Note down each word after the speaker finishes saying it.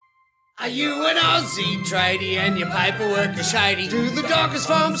Are you an Aussie tradie and your paperwork is shady? Do the dockers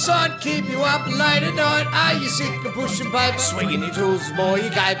farm side keep you up late at night? Are you sick of pushing paper, swinging your tools as more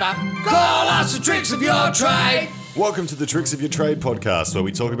you caper? Call us the tricks of your trade. Welcome to the Tricks of Your Trade podcast, where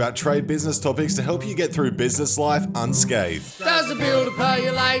we talk about trade business topics to help you get through business life unscathed. Does the builder pay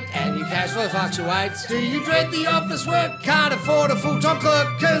you late and your cash flow fluctuates? Do you dread the office work? Can't afford a full-time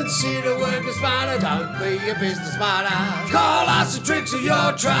clerk? Consider working smarter, don't be a business martyr. Call us the tricks of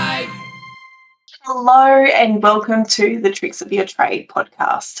your trade. Hello and welcome to the Tricks of Your Trade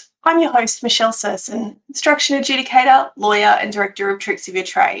podcast. I'm your host, Michelle Serson, Instruction Adjudicator, Lawyer and Director of Tricks of Your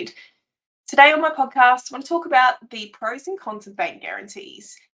Trade. Today on my podcast, I want to talk about the pros and cons of bank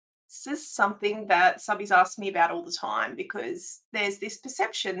guarantees. This is something that subbies ask me about all the time because there's this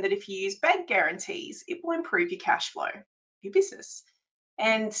perception that if you use bank guarantees, it will improve your cash flow, your business.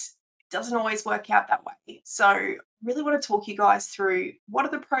 And it doesn't always work out that way. So I really want to talk you guys through what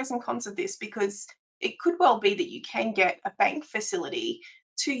are the pros and cons of this, because it could well be that you can get a bank facility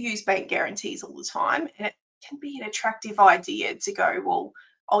to use bank guarantees all the time. And it can be an attractive idea to go, well,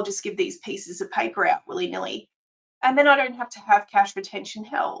 I'll just give these pieces of paper out willy-nilly, and then I don't have to have cash retention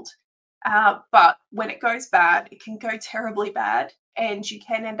held. But when it goes bad, it can go terribly bad, and you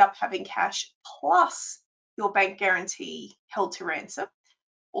can end up having cash plus your bank guarantee held to ransom.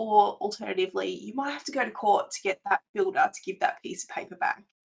 Or alternatively, you might have to go to court to get that builder to give that piece of paper back.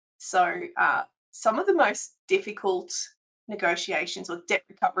 So some of the most difficult negotiations or debt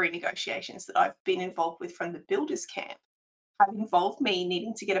recovery negotiations that I've been involved with from the builders camp have involved me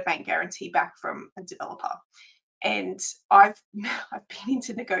needing to get a bank guarantee back from a developer. And I've been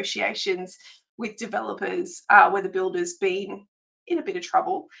into negotiations with developers where the builder's been in a bit of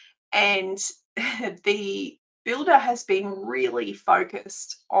trouble, and the builder has been really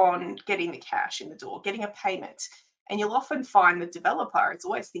focused on getting the cash in the door, getting a payment. And you'll often find the developer is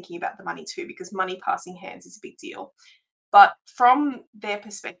always thinking about the money too, because money passing hands is a big deal. But from their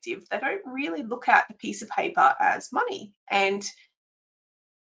perspective, they don't really look at the piece of paper as money. And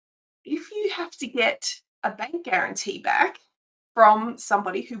if you have to get a bank guarantee back from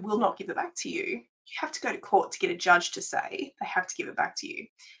somebody who will not give it back to you, you have to go to court to get a judge to say they have to give it back to you.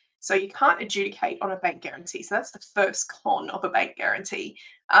 So you can't adjudicate on a bank guarantee. So that's the first con of a bank guarantee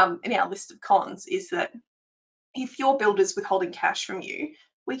in our list of cons, is that if your builder's withholding cash from you,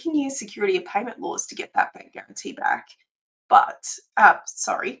 we can use security of payment laws to get that bank guarantee back. But,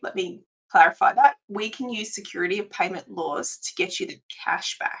 let me clarify that. We can use security of payment laws to get you the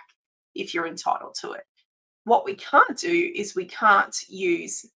cash back if you're entitled to it. What we can't do is we can't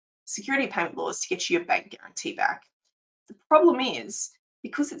use security of payment laws to get you your bank guarantee back. The problem is,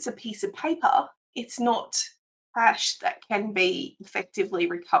 because it's a piece of paper, it's not cash that can be effectively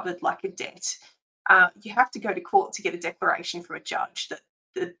recovered like a debt. You have to go to court to get a declaration from a judge that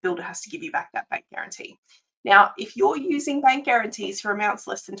the builder has to give you back that bank guarantee. Now, if you're using bank guarantees for amounts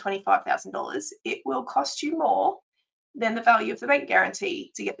less than $25,000, it will cost you more than the value of the bank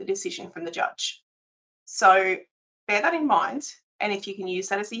guarantee to get the decision from the judge. So bear that in mind. And if you can use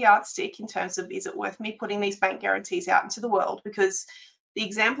that as a yardstick in terms of, is it worth me putting these bank guarantees out into the world? Because the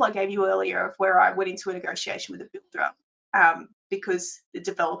example I gave you earlier of where I went into a negotiation with a builder because the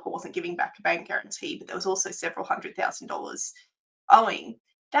developer wasn't giving back a bank guarantee, but there was also several $100,000 owing.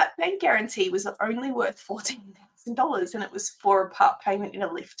 That bank guarantee was only worth $14,000, and it was for a part payment in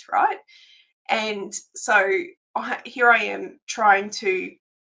a lift, right? And so here I am trying to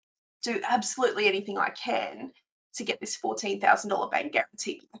do absolutely anything I can to get this $14,000 bank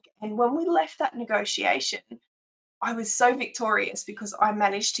guarantee back. And when we left that negotiation, I was so victorious because I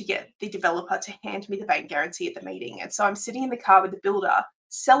managed to get the developer to hand me the bank guarantee at the meeting. And so I'm sitting in the car with the builder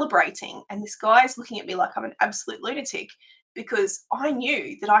celebrating, and this guy is looking at me like I'm an absolute lunatic, because I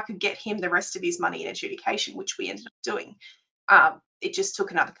knew that I could get him the rest of his money in adjudication, which we ended up doing. It just took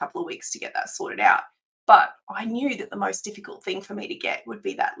another couple of weeks to get that sorted out. But I knew that the most difficult thing for me to get would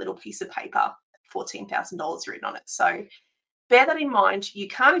be that little piece of paper, $14,000 written on it. So bear that in mind. You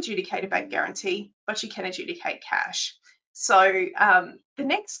can't adjudicate a bank guarantee, but you can adjudicate cash. So the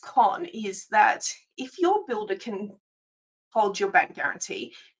next con is that if your builder can hold your bank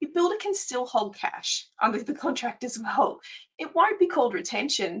guarantee, your builder can still hold cash under the contract as well. It won't be called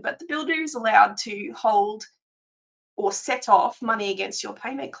retention, but the builder is allowed to hold or set off money against your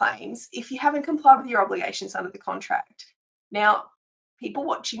payment claims if you haven't complied with your obligations under the contract. Now, people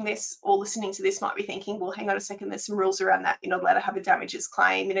watching this or listening to this might be thinking, well, hang on a second, there's some rules around that. You're not allowed to have a damages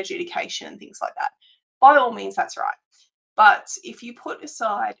claim in adjudication and things like that. By all means, that's right. But if you put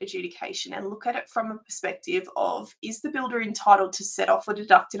aside adjudication and look at it from a perspective of, is the builder entitled to set off or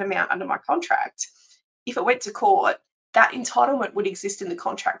deduct an amount under my contract? If it went to court, that entitlement would exist in the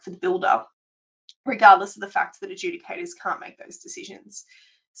contract for the builder, regardless of the fact that adjudicators can't make those decisions.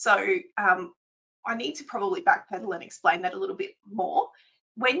 So I need to probably backpedal and explain that a little bit more.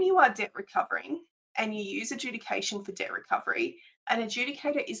 When you are debt recovering and you use adjudication for debt recovery, an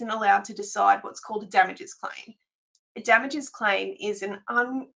adjudicator isn't allowed to decide what's called a damages claim. A damages claim is an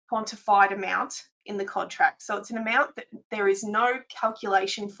unquantified amount in the contract. So it's an amount that there is no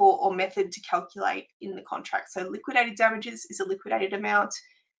calculation for or method to calculate in the contract. So liquidated damages is a liquidated amount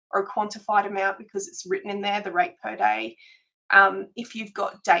or a quantified amount because it's written in there, the rate per day. If you've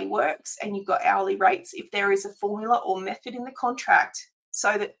got day works and you've got hourly rates, if there is a formula or method in the contract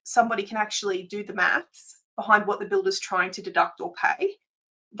so that somebody can actually do the maths behind what the builder's trying to deduct or pay,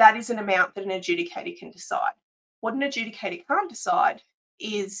 that is an amount that an adjudicator can decide. What an adjudicator can't decide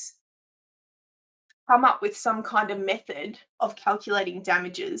is come up with some kind of method of calculating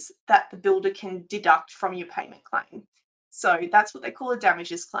damages that the builder can deduct from your payment claim. So that's what they call a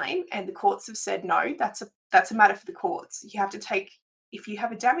damages claim, and the courts have said no, that's a matter for the courts. You have to take, if you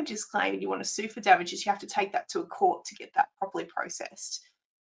have a damages claim and you want to sue for damages, you have to take that to a court to get that properly processed.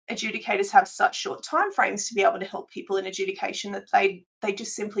 Adjudicators have such short timeframes to be able to help people in adjudication that they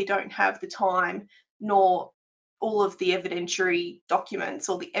just simply don't have the time nor all of the evidentiary documents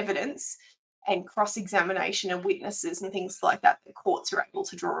or the evidence and cross-examination of witnesses and things like that the courts are able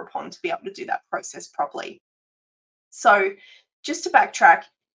to draw upon to be able to do that process properly. So just to backtrack,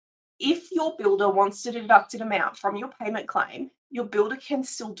 if your builder wants to deduct an amount from your payment claim, your builder can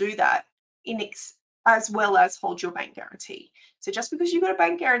still do that as well as hold your bank guarantee. So just because you've got a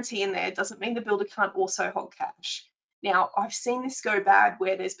bank guarantee in there doesn't mean the builder can't also hold cash. Now, I've seen this go bad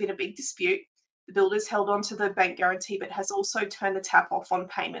where there's been a big dispute. The builder's held onto the bank guarantee but has also turned the tap off on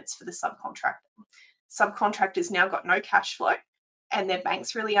payments for the subcontractor. Subcontractor's now got no cash flow and their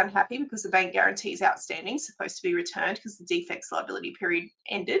bank's really unhappy because the bank guarantee is outstanding, supposed to be returned because the defects liability period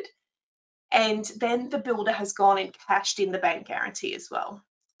ended. And then the builder has gone and cashed in the bank guarantee as well.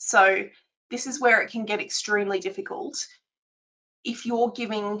 So this is where it can get extremely difficult. If you're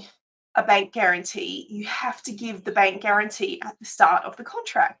giving a bank guarantee, you have to give the bank guarantee at the start of the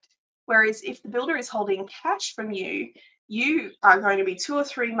contract. Whereas if the builder is holding cash from you, you are going to be 2 or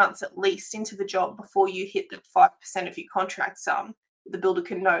 3 months at least into the job before you hit the 5% of your contract sum. The builder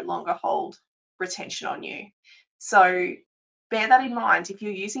can no longer hold retention on you. So bear that in mind. If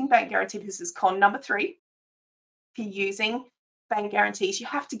you're using bank guarantee, this is con number 3. If you're using bank guarantees, you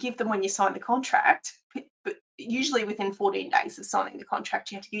have to give them when you sign the contract, but usually within 14 days of signing the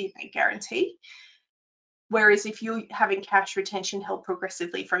contract, you have to give your bank guarantee. Whereas if you're having cash retention held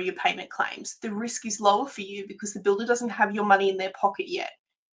progressively from your payment claims, the risk is lower for you because the builder doesn't have your money in their pocket yet.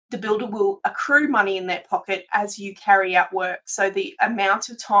 The builder will accrue money in their pocket as you carry out work. So the amount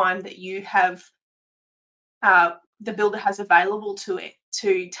of time that you have, the builder has available to it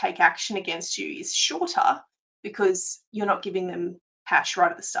to take action against you is shorter because you're not giving them cash right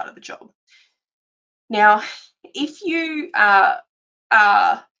at the start of the job. Now, if you are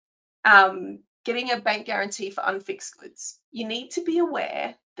getting a bank guarantee for unfixed goods, you need to be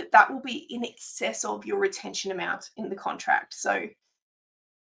aware that that will be in excess of your retention amount in the contract. So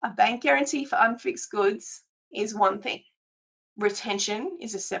a bank guarantee for unfixed goods is one thing. Retention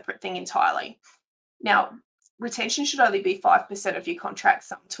is a separate thing entirely. Now, retention should only be 5% of your contract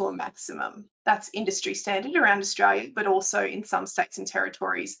sum to a maximum. That's industry standard around Australia, but also in some states and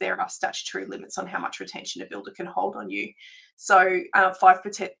territories, there are statutory limits on how much retention a builder can hold on you. So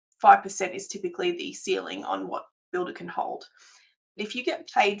 5% is typically the ceiling on what builder can hold. If you get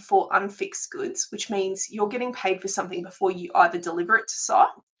paid for unfixed goods, which means you're getting paid for something before you either deliver it to site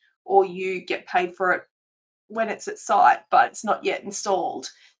or you get paid for it when it's at site, but it's not yet installed,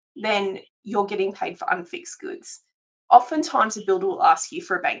 then you're getting paid for unfixed goods. Oftentimes a builder will ask you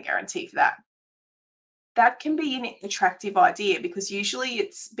for a bank guarantee for that. That can be an attractive idea because usually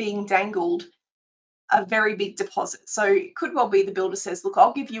it's being dangled a very big deposit. So it could well be the builder says, look,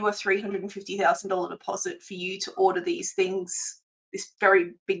 I'll give you a $350,000 deposit for you to order these things, this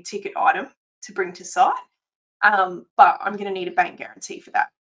very big ticket item to bring to site, but I'm going to need a bank guarantee for that.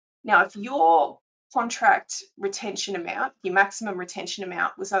 Now, if your contract retention amount, your maximum retention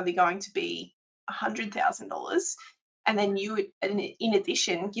amount was only going to be $100,000, and then you would, in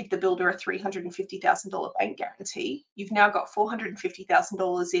addition, give the builder a $350,000 bank guarantee, you've now got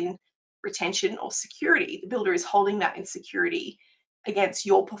 $450,000 in retention or security. The builder is holding that in security against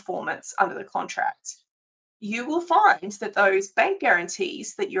your performance under the contract. You will find that those bank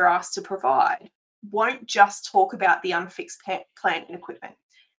guarantees that you're asked to provide won't just talk about the unfixed plant and equipment.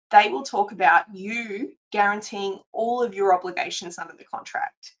 They will talk about you guaranteeing all of your obligations under the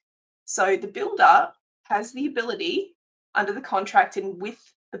contract. So the builder has the ability under the contract and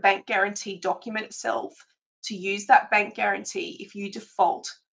with the bank guarantee document itself to use that bank guarantee if you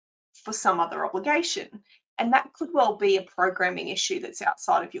default for some other obligation. And that could well be a programming issue that's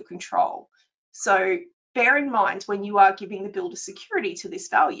outside of your control. So bear in mind, when you are giving the builder security to this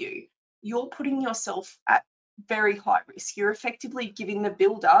value, you're putting yourself at very high risk. You're effectively giving the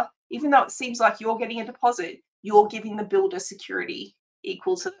builder, even though it seems like you're getting a deposit, you're giving the builder security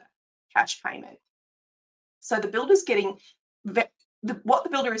equal to the cash payment. So the builder's getting, what the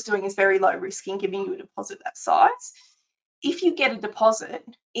builder is doing is very low risk in giving you a deposit that size. If you get a deposit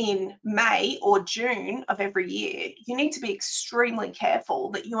in May or June of every year, you need to be extremely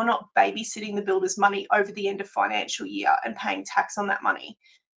careful that you're not babysitting the builder's money over the end of financial year and paying tax on that money.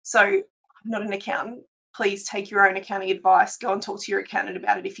 So I'm not an accountant. Please take your own accounting advice. Go and talk to your accountant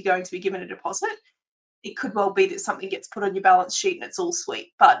about it if you're going to be given a deposit. It could well be that something gets put on your balance sheet and it's all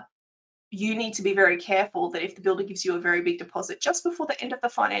sweet, but you need to be very careful that if the builder gives you a very big deposit just before the end of the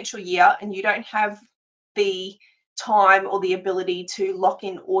financial year and you don't have the time or the ability to lock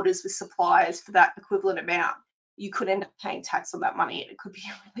in orders with suppliers for that equivalent amount, you could end up paying tax on that money and it could be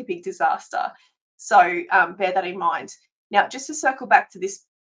a really big disaster. So bear that in mind. Now, just to circle back to this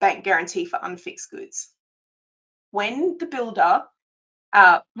bank guarantee for unfixed goods, when the builder,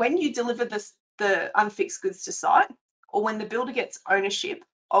 when you deliver the unfixed goods to site, or when the builder gets ownership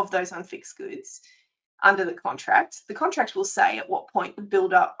of those unfixed goods under the contract will say at what point the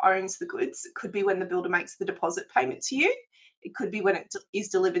builder owns the goods. It could be when the builder makes the deposit payment to you. It could be when it is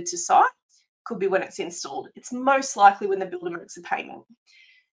delivered to site. It could be when it's installed. It's most likely when the builder makes a payment.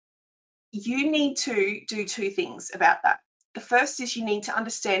 You need to do two things about that. The first is you need to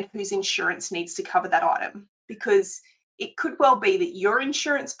understand whose insurance needs to cover that item, because it could well be that your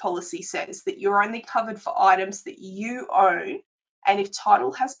insurance policy says that you're only covered for items that you own. And if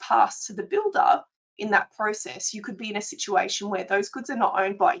title has passed to the builder in that process, you could be in a situation where those goods are not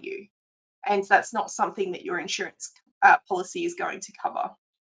owned by you. And that's not something that your insurance policy is going to cover.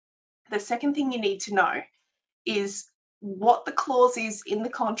 The second thing you need to know is what the clause is in the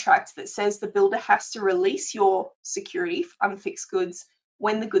contract that says the builder has to release your security for unfixed goods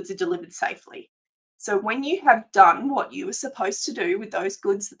when the goods are delivered safely. So when you have done what you were supposed to do with those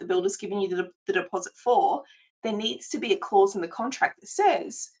goods that the builder's given you the deposit for, there needs to be a clause in the contract that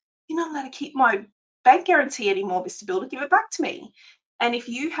says, you're not allowed to keep my bank guarantee anymore, Mr. Builder, give it back to me. And if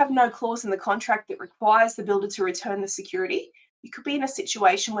you have no clause in the contract that requires the builder to return the security, you could be in a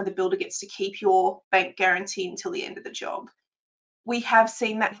situation where the builder gets to keep your bank guarantee until the end of the job. We have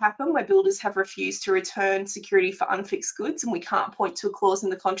seen that happen where builders have refused to return security for unfixed goods, and we can't point to a clause in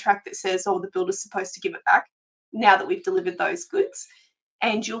the contract that says, oh, the builder's supposed to give it back now that we've delivered those goods.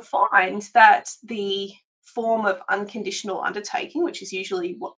 And you'll find that the form of unconditional undertaking, which is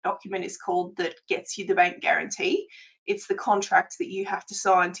usually what document is called that gets you the bank guarantee, it's the contract that you have to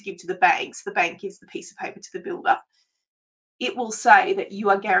sign to give to the bank. So the bank gives the piece of paper to the builder. It will say that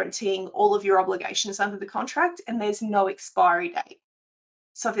you are guaranteeing all of your obligations under the contract and there's no expiry date.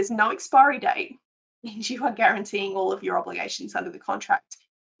 So if there's no expiry date and you are guaranteeing all of your obligations under the contract,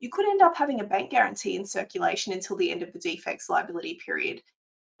 you could end up having a bank guarantee in circulation until the end of the defects liability period.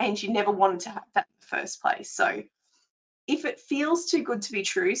 And you never wanted to have that in the first place. So if it feels too good to be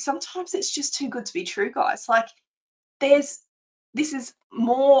true, sometimes it's just too good to be true, guys. Like there's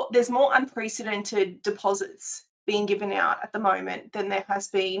more unprecedented deposits being given out at the moment than there has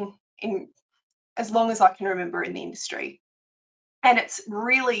been in as long as I can remember in the industry. And it's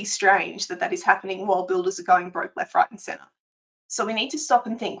really strange that that is happening while builders are going broke left, right, and center. So we need to stop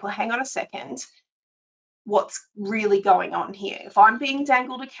and think, well, hang on a second. What's really going on here? If I'm being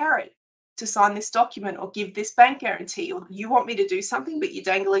dangled a carrot to sign this document or give this bank guarantee, or you want me to do something but you're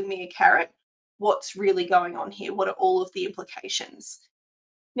dangling me a carrot, what's really going on here? What are all of the implications?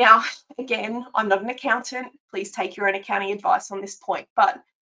 Now, again, I'm not an accountant. Please take your own accounting advice on this point. But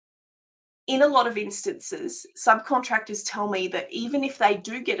in a lot of instances, subcontractors tell me that even if they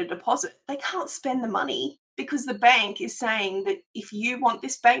do get a deposit, they can't spend the money because the bank is saying that if you want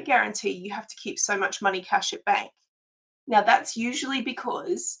this bank guarantee, you have to keep so much money cash at bank. Now, that's usually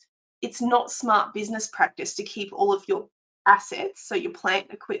because it's not smart business practice to keep all of your assets, so your plant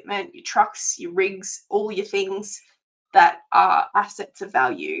equipment, your trucks, your rigs, all your things that are assets of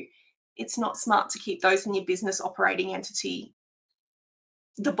value. It's not smart to keep those in your business operating entity,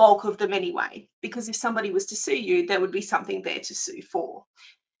 the bulk of them anyway, because if somebody was to sue you, there would be something there to sue for.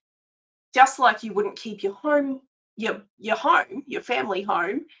 Just like you wouldn't keep your home, your family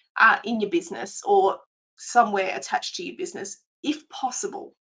home in your business or somewhere attached to your business, if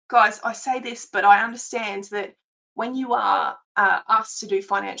possible. Guys, I say this, but I understand that when you are asked to do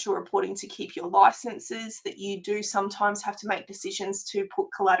financial reporting to keep your licenses, that you do sometimes have to make decisions to put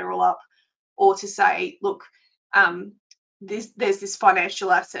collateral up or to say, look, there's this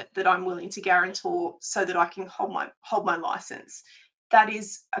financial asset that I'm willing to guarantor so that I can hold my license. That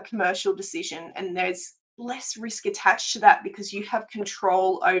is a commercial decision, and there's less risk attached to that because you have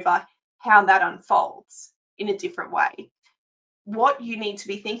control over how that unfolds in a different way. What you need to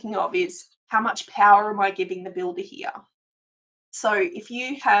be thinking of is, how much power am I giving the builder here? So if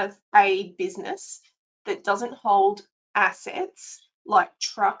you have a business that doesn't hold assets like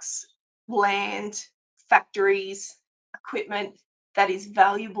trucks, land, factories, equipment that is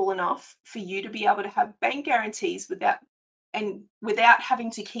valuable enough for you to be able to have bank guarantees without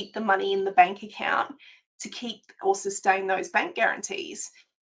having to keep the money in the bank account to keep or sustain those bank guarantees,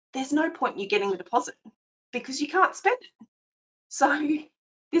 there's no point in you getting the deposit because you can't spend it. So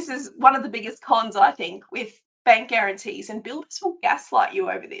this is one of the biggest cons, I think, with bank guarantees, and builders will gaslight you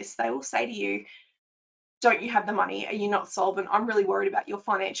over this. They will say to you, don't you have the money? Are you not solvent? I'm really worried about your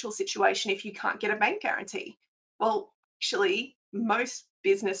financial situation if you can't get a bank guarantee. Well, actually, most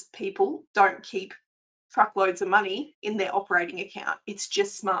business people don't keep truckloads of money in their operating account. It's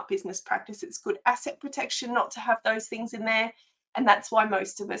just smart business practice. It's good asset protection not to have those things in there. And that's why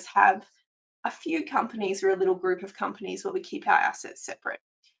most of us have a few companies or a little group of companies where we keep our assets separate.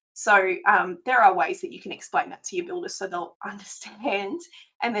 So there are ways that you can explain that to your builder so they'll understand.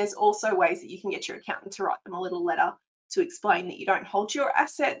 And there's also ways that you can get your accountant to write them a little letter to explain that you don't hold your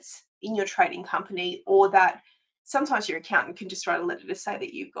assets in your trading company, or that sometimes your accountant can just write a letter to say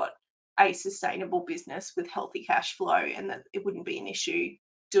that you've got a sustainable business with healthy cash flow and that it wouldn't be an issue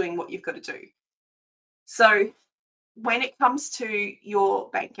doing what you've got to do. So when it comes to your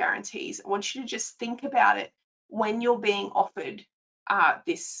bank guarantees, I want you to just think about it when you're being offered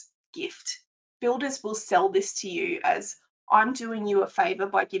this gift. Builders will sell this to you as, I'm doing you a favor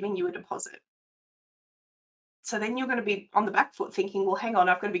by giving you a deposit. So then you're going to be on the back foot thinking, well, hang on,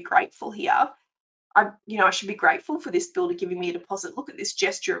 I've got to be grateful here. I should be grateful for this builder giving me a deposit. Look at this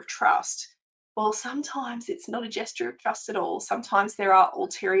gesture of trust. Well, sometimes it's not a gesture of trust at all. Sometimes there are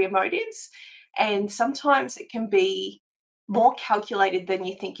ulterior motives, and sometimes it can be more calculated than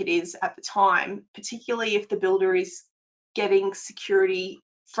you think it is at the time, particularly if the builder is getting security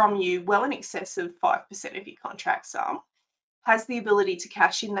from you well in excess of 5% of your contract sum, has the ability to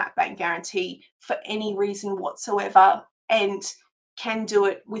cash in that bank guarantee for any reason whatsoever, and can do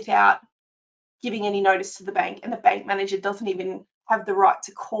it without giving any notice to the bank, and the bank manager doesn't even have the right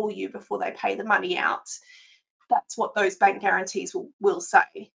to call you before they pay the money out. That's what those bank guarantees will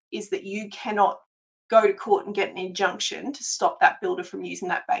say, is that you cannot go to court and get an injunction to stop that builder from using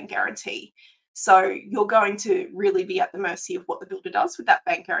that bank guarantee. So you're going to really be at the mercy of what the builder does with that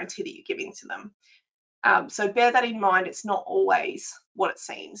bank guarantee that you're giving to them. So bear that in mind. It's not always what it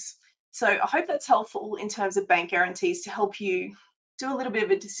seems. So I hope that's helpful in terms of bank guarantees to help you do a little bit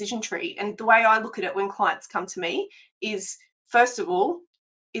of a decision tree. And the way I look at it when clients come to me is, first of all,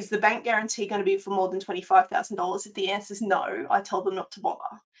 is the bank guarantee going to be for more than $25,000? If the answer is no, I tell them not to bother,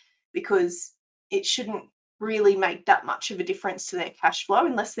 because it shouldn't really make that much of a difference to their cash flow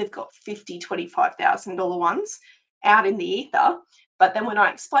unless they've got $50,000, $25,000 ones out in the ether. But then when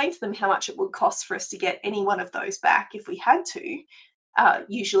I explain to them how much it would cost for us to get any one of those back if we had to,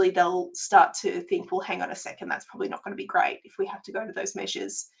 usually they'll start to think, well, hang on a second, that's probably not going to be great if we have to go to those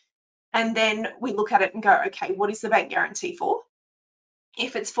measures. And then we look at it and go, okay, what is the bank guarantee for?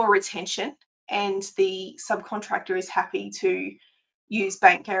 If it's for retention and the subcontractor is happy to use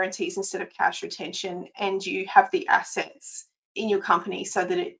bank guarantees instead of cash retention, and you have the assets in your company so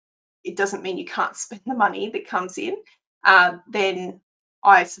that it doesn't mean you can't spend the money that comes in, then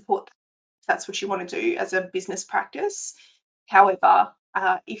I support that if that's what you want to do as a business practice. However,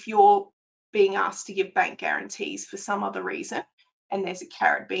 if you're being asked to give bank guarantees for some other reason and there's a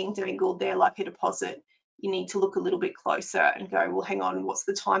carrot being dangled there like a deposit, you need to look a little bit closer and go, well, hang on, what's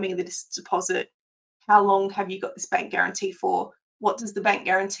the timing of this deposit? How long have you got this bank guarantee for? What does the bank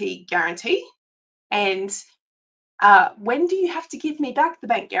guarantee guarantee? And when do you have to give me back the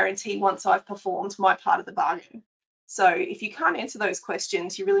bank guarantee once I've performed my part of the bargain? So if you can't answer those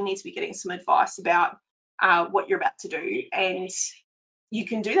questions, you really need to be getting some advice about what you're about to do. And you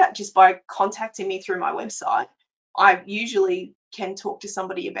can do that just by contacting me through my website. I usually can talk to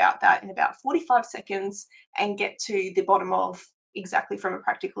somebody about that in about 45 seconds and get to the bottom of exactly, from a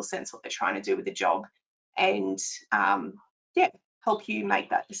practical sense, what they're trying to do with the job, and help you make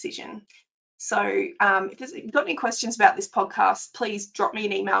that decision. So if you've got any questions about this podcast, please drop me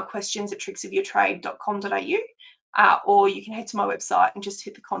an email, questions@tricksofyourtrade.com.au, or you can head to my website and just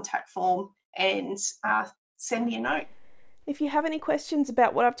hit the contact form and send me a note. If you have any questions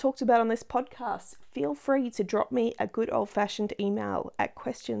about what I've talked about on this podcast, feel free to drop me a good old-fashioned email at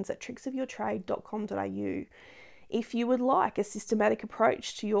questions@tricksofyourtrade.com.au. If you would like a systematic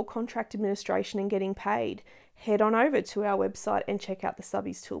approach to your contract administration and getting paid, head on over to our website and check out the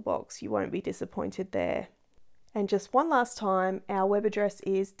Subbies Toolbox. You won't be disappointed there. And just one last time, our web address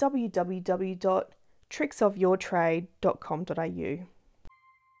is www.tricksofyourtrade.com.au.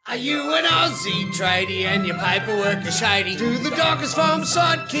 Are you an Aussie tradie and your paperwork is shady? Do the dockers farm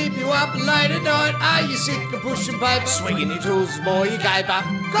side keep you up late at night? Are you sick of pushing paper, swinging your tools as more you caper?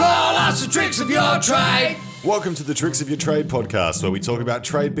 Call us the tricks of your trade. Welcome to the Tricks of Your Trade podcast, where we talk about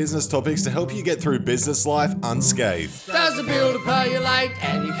trade business topics to help you get through business life unscathed. Does the builder pay you late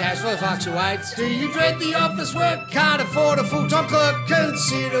and your cash flow fluctuates? Do you dread the office work? Can't afford a full-time clerk?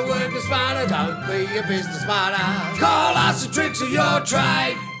 Consider working smarter, don't be a business martyr. Call us the tricks of your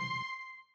trade.